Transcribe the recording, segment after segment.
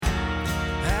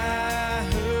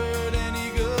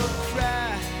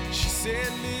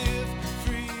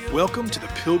Welcome to the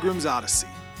Pilgrim's Odyssey,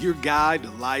 your guide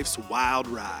to life's wild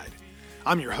ride.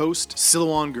 I'm your host,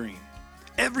 Silouan Green.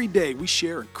 Every day we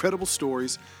share incredible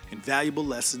stories and valuable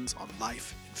lessons on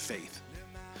life and faith.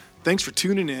 Thanks for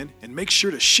tuning in, and make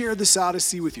sure to share this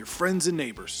Odyssey with your friends and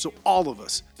neighbors so all of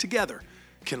us, together,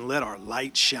 can let our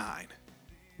light shine.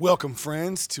 Welcome,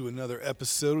 friends, to another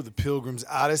episode of the Pilgrim's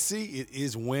Odyssey. It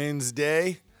is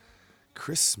Wednesday.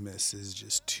 Christmas is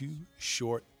just 2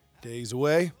 short days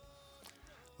away.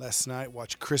 Last night,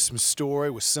 watched Christmas Story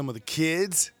with some of the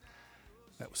kids.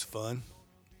 That was fun.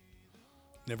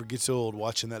 Never gets old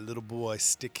watching that little boy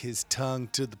stick his tongue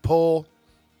to the pole,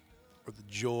 or the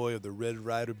joy of the Red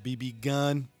Ryder BB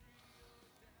gun,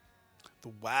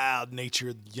 the wild nature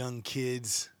of the young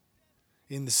kids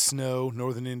in the snow,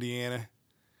 northern Indiana,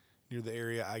 near the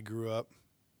area I grew up.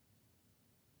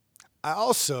 I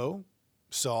also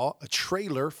saw a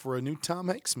trailer for a new Tom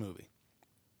Hanks movie,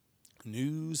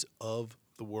 News of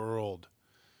the World.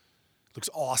 Looks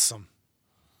awesome.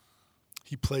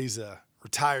 He plays a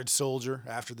retired soldier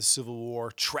after the Civil War,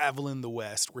 traveling the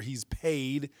West, where he's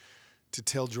paid to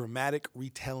tell dramatic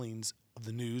retellings of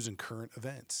the news and current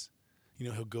events. You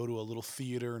know, he'll go to a little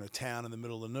theater in a town in the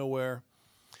middle of nowhere,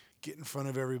 get in front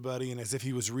of everybody, and as if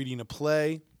he was reading a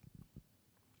play,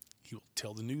 he will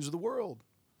tell the news of the world.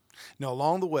 Now,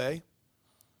 along the way,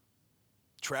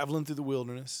 traveling through the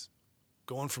wilderness,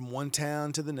 going from one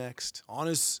town to the next, on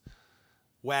his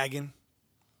wagon,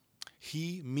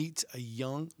 he meets a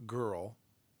young girl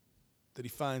that he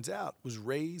finds out was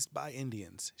raised by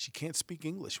Indians. She can't speak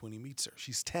English when he meets her.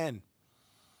 She's 10.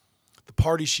 The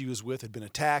party she was with had been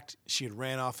attacked. She had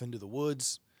ran off into the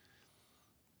woods.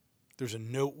 There's a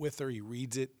note with her. He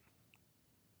reads it.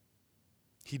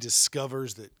 He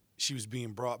discovers that she was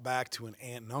being brought back to an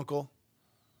aunt and uncle.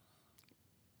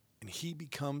 And he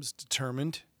becomes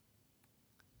determined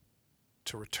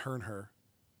to return her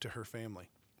to her family.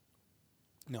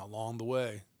 Now, along the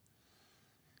way,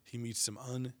 he meets some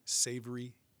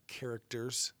unsavory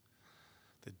characters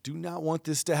that do not want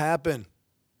this to happen.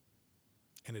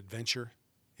 An adventure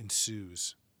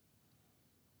ensues.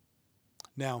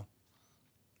 Now,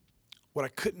 what I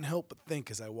couldn't help but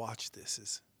think as I watched this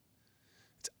is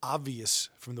it's obvious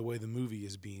from the way the movie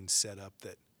is being set up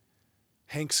that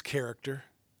Hank's character,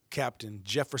 Captain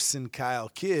Jefferson Kyle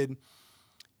Kidd,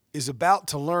 is about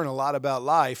to learn a lot about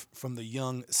life from the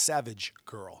young savage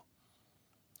girl.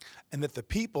 And that the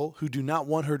people who do not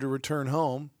want her to return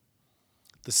home,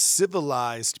 the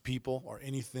civilized people, are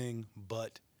anything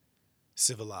but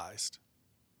civilized.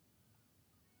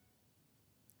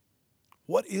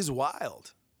 What is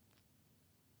wild?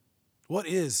 What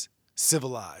is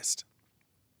civilized?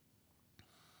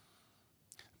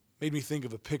 Made me think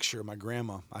of a picture my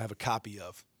grandma I have a copy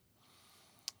of.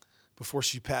 Before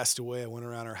she passed away, I went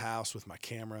around her house with my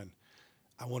camera, and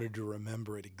I wanted to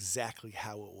remember it exactly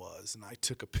how it was. And I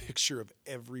took a picture of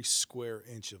every square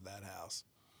inch of that house.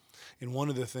 And one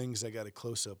of the things I got a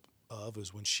close-up of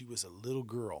was when she was a little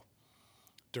girl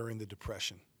during the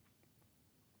Depression.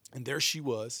 And there she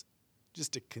was,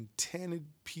 just a contented,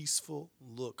 peaceful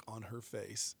look on her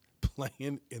face,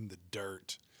 playing in the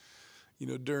dirt. You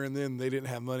know, during then, they didn't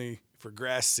have money for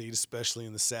grass seed, especially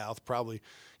in the South. Probably,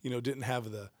 didn't have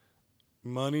the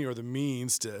money or the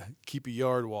means to keep a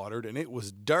yard watered, and it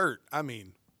was dirt. I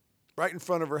mean, right in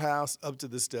front of her house, up to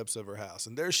the steps of her house.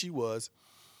 And there she was,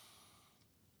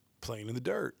 playing in the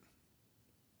dirt.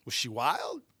 Was she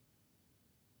wild?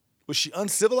 Was she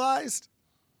uncivilized?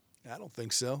 I don't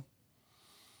think so.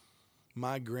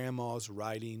 My grandma's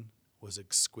writing was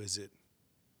exquisite.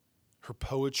 Her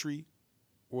poetry,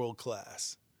 world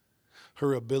class.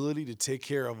 Her ability to take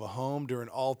care of a home during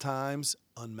all times,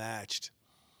 unmatched.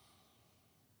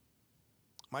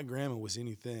 My grandma was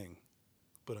anything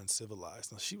but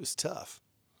uncivilized. Now, she was tough.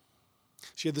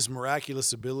 She had this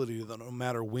miraculous ability that no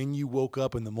matter when you woke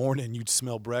up in the morning, you'd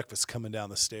smell breakfast coming down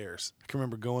the stairs. I can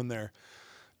remember going there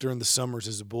during the summers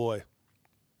as a boy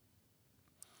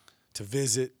to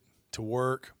visit, to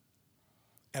work.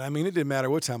 And I mean, it didn't matter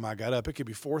what time I got up. It could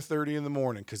be 4:30 in the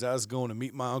morning because I was going to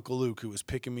meet my Uncle Luke, who was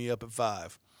picking me up at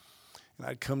 5. And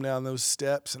I'd come down those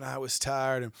steps, and I was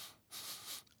tired, and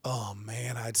oh,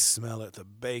 man, I'd smell it, the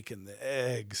bacon, the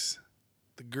eggs,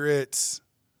 the grits,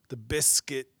 the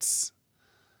biscuits.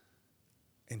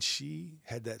 And she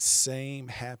had that same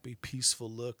happy,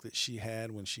 peaceful look that she had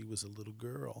when she was a little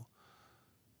girl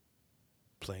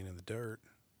playing in the dirt.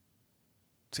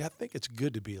 See, I think it's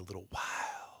good to be a little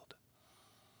wild.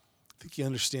 I think you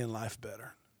understand life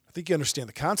better. I think you understand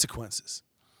the consequences.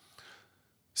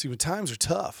 See, when times are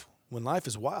tough, when life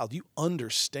is wild, you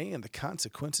understand the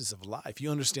consequences of life. You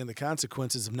understand the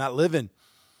consequences of not living.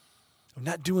 of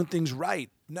not doing things right,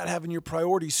 not having your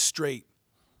priorities straight.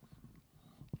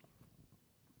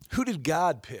 Who did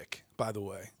God pick, by the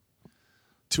way,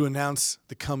 to announce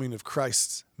the coming of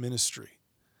Christ's ministry?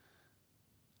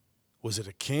 Was it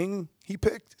a king he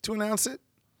picked to announce it?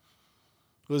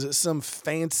 Was it some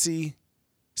fancy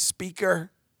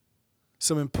speaker,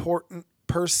 some important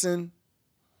person,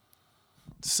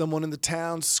 someone in the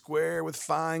town square with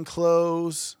fine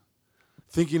clothes?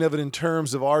 Thinking of it in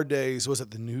terms of our days, was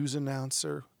it the news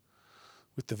announcer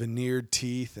with the veneered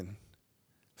teeth and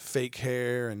fake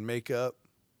hair and makeup?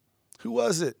 Who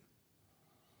was it?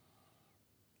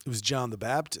 It was John the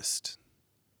Baptist,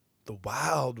 the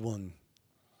wild one,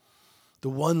 the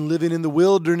one living in the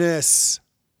wilderness.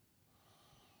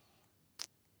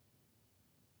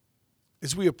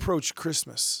 As we approach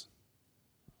Christmas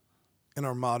in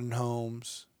our modern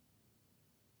homes,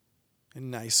 in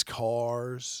nice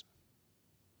cars,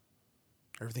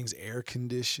 everything's air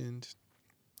conditioned.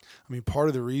 I mean, part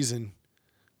of the reason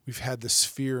we've had this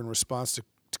fear in response to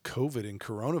COVID and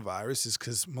coronavirus is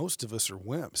because most of us are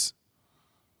wimps.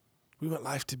 We want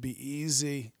life to be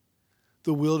easy.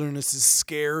 The wilderness is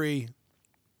scary.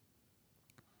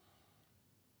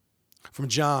 From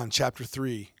John chapter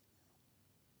 3,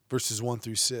 verses 1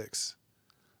 through 6.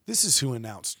 This is who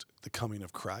announced the coming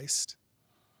of Christ.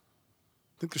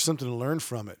 I think there's something to learn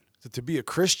from it. That to be a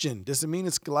Christian doesn't mean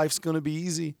life's going to be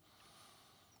easy.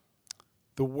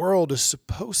 The world is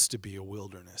supposed to be a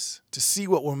wilderness, to see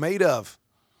what we're made of,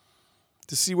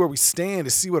 to see where we stand,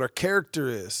 to see what our character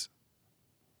is.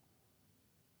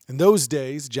 In those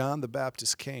days, John the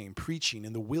Baptist came preaching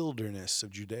in the wilderness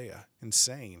of Judea and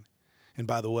saying, and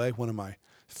by the way, one of my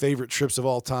favorite trips of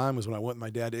all time was when I went with my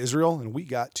dad to Israel, and we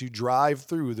got to drive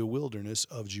through the wilderness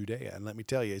of Judea. And let me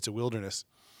tell you, it's a wilderness.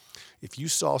 If you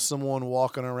saw someone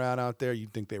walking around out there,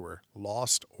 you'd think they were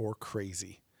lost or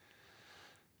crazy.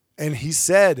 And he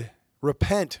said,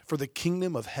 repent, for the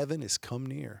kingdom of heaven is come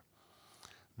near.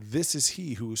 This is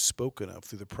he who was spoken of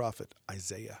through the prophet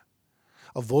Isaiah.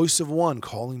 A voice of one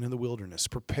calling in the wilderness,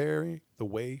 preparing the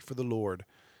way for the Lord,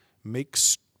 make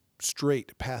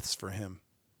straight paths for him.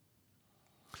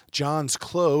 John's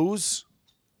clothes,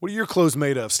 what are your clothes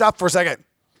made of? Stop for a second.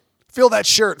 Feel that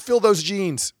shirt, feel those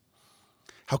jeans.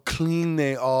 How clean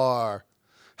they are,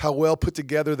 how well put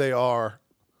together they are.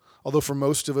 Although for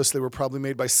most of us, they were probably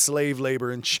made by slave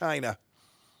labor in China.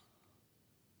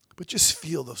 But just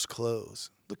feel those clothes.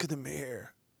 Look at the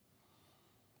mirror.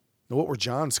 Now, what were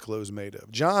John's clothes made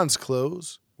of? John's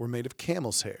clothes were made of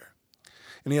camel's hair.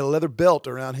 And he had a leather belt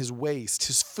around his waist.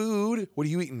 His food, what are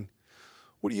you eating?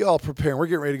 What are y'all preparing? We're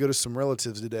getting ready to go to some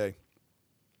relatives today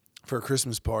for a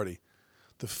Christmas party.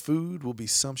 The food will be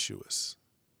sumptuous.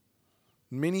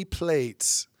 Many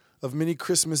plates of many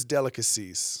Christmas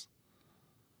delicacies.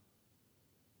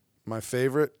 My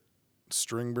favorite,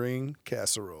 string bean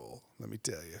casserole, let me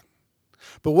tell you.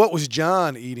 But what was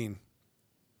John eating?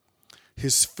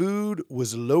 His food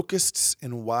was locusts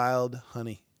and wild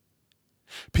honey.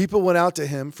 People went out to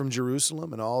him from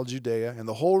Jerusalem and all Judea and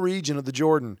the whole region of the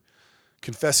Jordan,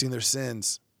 confessing their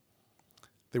sins.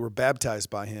 They were baptized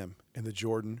by him in the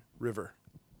Jordan River.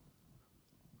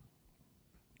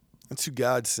 That's who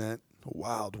God sent, a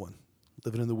wild one,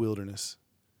 living in the wilderness.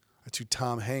 That's who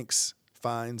Tom Hanks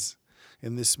finds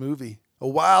in this movie, a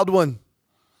wild one.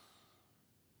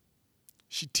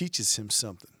 She teaches him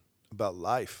something about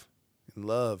life and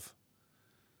love,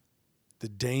 the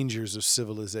dangers of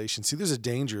civilization. See, there's a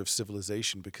danger of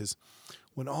civilization because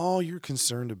when all you're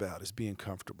concerned about is being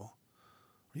comfortable,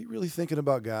 are you really thinking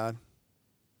about God?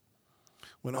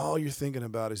 When all you're thinking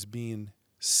about is being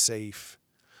safe,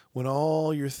 when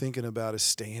all you're thinking about is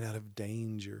staying out of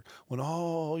danger, when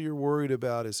all you're worried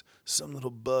about is some little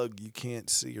bug you can't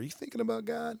see, are you thinking about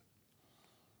God?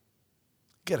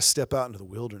 You got to step out into the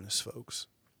wilderness, folks.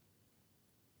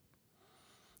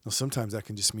 Now, sometimes that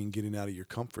can just mean getting out of your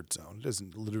comfort zone. It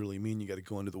doesn't literally mean you got to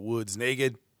go into the woods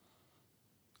naked.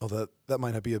 Oh, that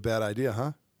might not be a bad idea,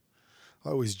 huh? I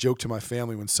always joke to my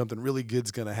family when something really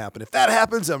good's going to happen. If that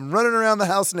happens, I'm running around the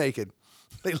house naked.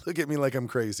 They look at me like I'm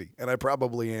crazy, and I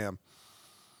probably am.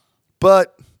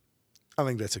 But I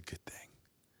think that's a good thing.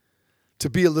 To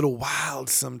be a little wild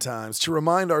sometimes, to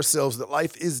remind ourselves that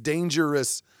life is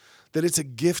dangerous, that it's a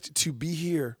gift to be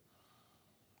here,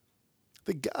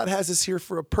 that God has us here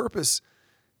for a purpose.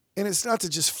 And it's not to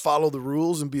just follow the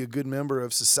rules and be a good member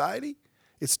of society.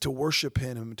 It's to worship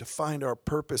him and to find our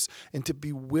purpose and to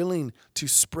be willing to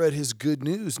spread his good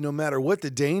news no matter what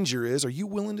the danger is. Are you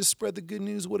willing to spread the good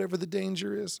news, whatever the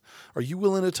danger is? Are you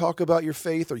willing to talk about your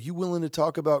faith? Are you willing to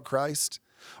talk about Christ?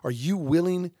 Are you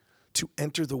willing to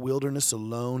enter the wilderness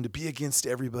alone, to be against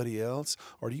everybody else?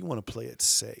 Or do you want to play it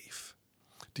safe?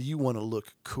 Do you want to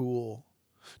look cool?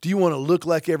 Do you want to look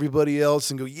like everybody else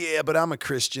and go, yeah, but I'm a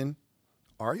Christian?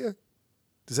 Are you?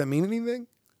 Does that mean anything?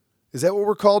 Is that what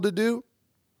we're called to do?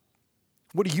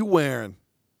 What are you wearing?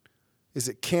 Is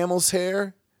it camel's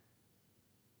hair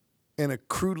and a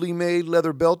crudely made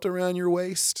leather belt around your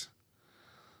waist?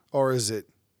 Or is it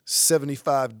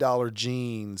 $75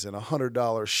 jeans and a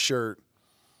 $100 shirt,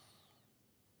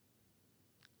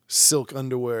 silk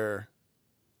underwear,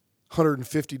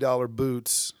 $150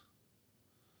 boots?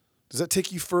 Does that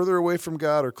take you further away from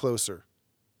God or closer?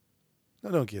 No,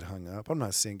 don't get hung up. I'm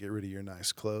not saying get rid of your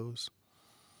nice clothes.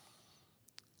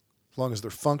 As long as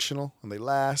they're functional and they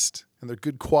last and they're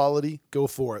good quality, go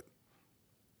for it.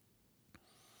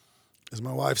 As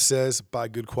my wife says, buy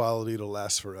good quality, it'll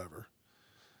last forever.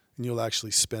 And you'll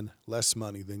actually spend less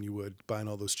money than you would buying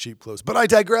all those cheap clothes. But I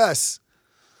digress.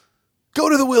 Go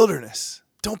to the wilderness.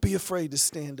 Don't be afraid to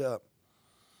stand up.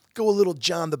 Go a little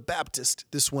John the Baptist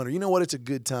this winter. You know what? It's a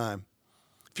good time.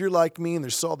 If you're like me and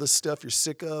there's all this stuff you're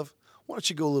sick of, why don't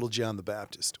you go a little John the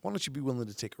Baptist? Why don't you be willing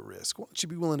to take a risk? Why don't you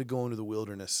be willing to go into the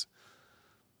wilderness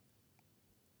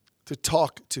to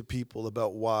talk to people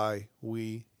about why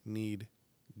we need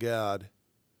God?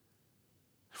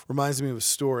 Reminds me of a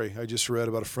story I just read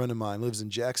about a friend of mine, lives in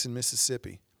Jackson,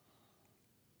 Mississippi.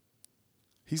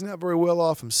 He's not very well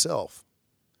off himself.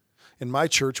 In my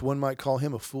church, one might call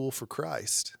him a fool for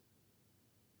Christ.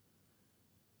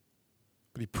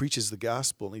 But he preaches the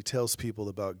gospel and he tells people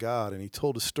about God. And he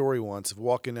told a story once of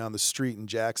walking down the street in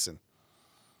Jackson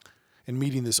and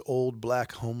meeting this old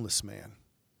black homeless man.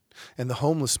 And the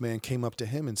homeless man came up to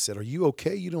him and said, "Are you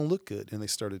okay? You don't look good." And they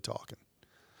started talking.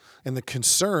 And the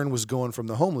concern was going from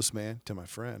the homeless man to my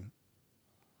friend.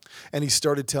 And he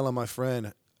started telling my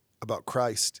friend about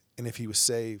Christ and if he was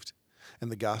saved and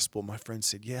the gospel. My friend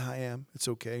said, "Yeah, I am. It's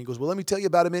okay." And he goes, "Well, let me tell you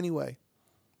about him anyway."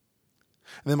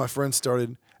 And then my friend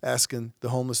started asking the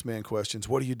homeless man questions.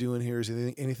 "What are you doing here? Is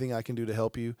there anything I can do to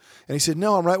help you?" And he said,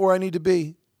 "No, I'm right where I need to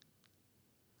be.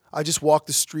 I just walk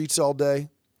the streets all day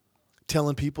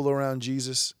telling people around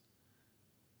Jesus.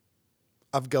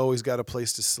 I've always got a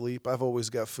place to sleep. I've always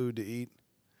got food to eat."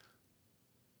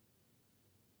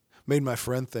 Made my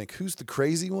friend think, who's the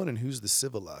crazy one and who's the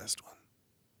civilized one?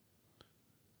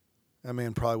 That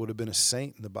man probably would have been a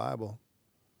saint in the Bible.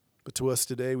 But to us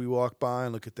today, we walk by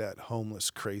and look at that homeless,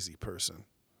 crazy person.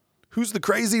 Who's the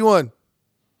crazy one?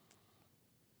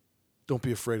 Don't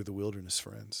be afraid of the wilderness,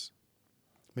 friends.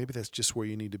 Maybe that's just where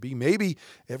you need to be. Maybe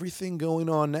everything going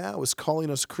on now is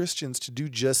calling us Christians to do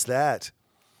just that,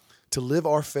 to live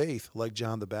our faith like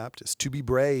John the Baptist, to be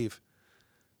brave,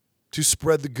 to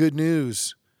spread the good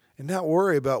news, and not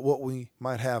worry about what we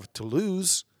might have to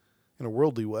lose in a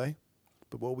worldly way,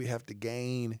 but what we have to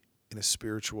gain in a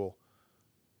spiritual,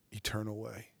 eternal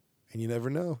way. And you never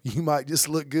know. You might just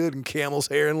look good in camel's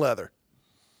hair and leather.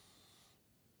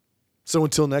 So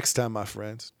until next time, my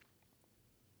friends,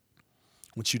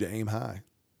 I want you to aim high.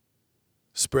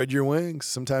 Spread your wings.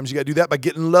 Sometimes you got to do that by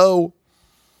getting low.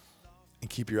 And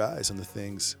keep your eyes on the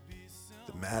things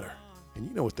that matter. And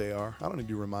you know what they are. I don't need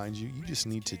to remind you. You just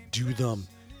need to do them.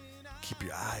 Keep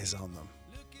your eyes on them.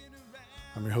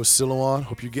 I'm your host, Silouan.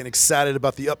 Hope you're getting excited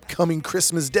about the upcoming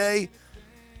Christmas day.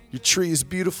 Your tree is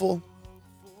beautiful.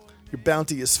 Your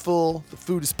bounty is full. The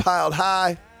food is piled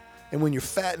high. And when you're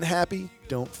fat and happy,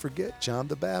 don't forget John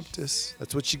the Baptist.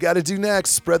 That's what you got to do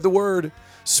next. Spread the word.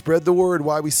 Spread the word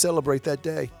why we celebrate that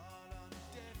day.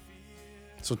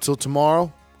 So until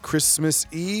tomorrow, Christmas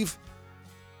Eve,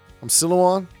 I'm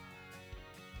Silouan.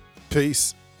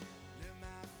 Peace.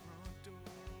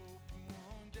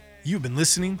 You've been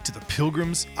listening to The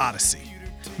Pilgrim's Odyssey.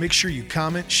 Make sure you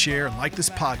comment, share, and like this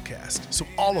podcast so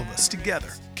all of us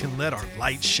together can let our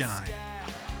light shine.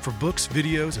 For books,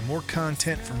 videos, and more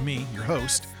content from me, your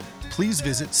host, please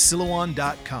visit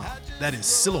Silouan.com. That is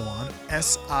Silouan,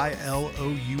 Silouan.com.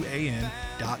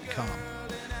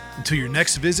 Until your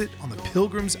next visit on The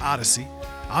Pilgrim's Odyssey,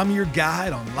 I'm your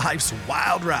guide on life's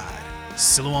wild ride,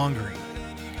 Silouan Green.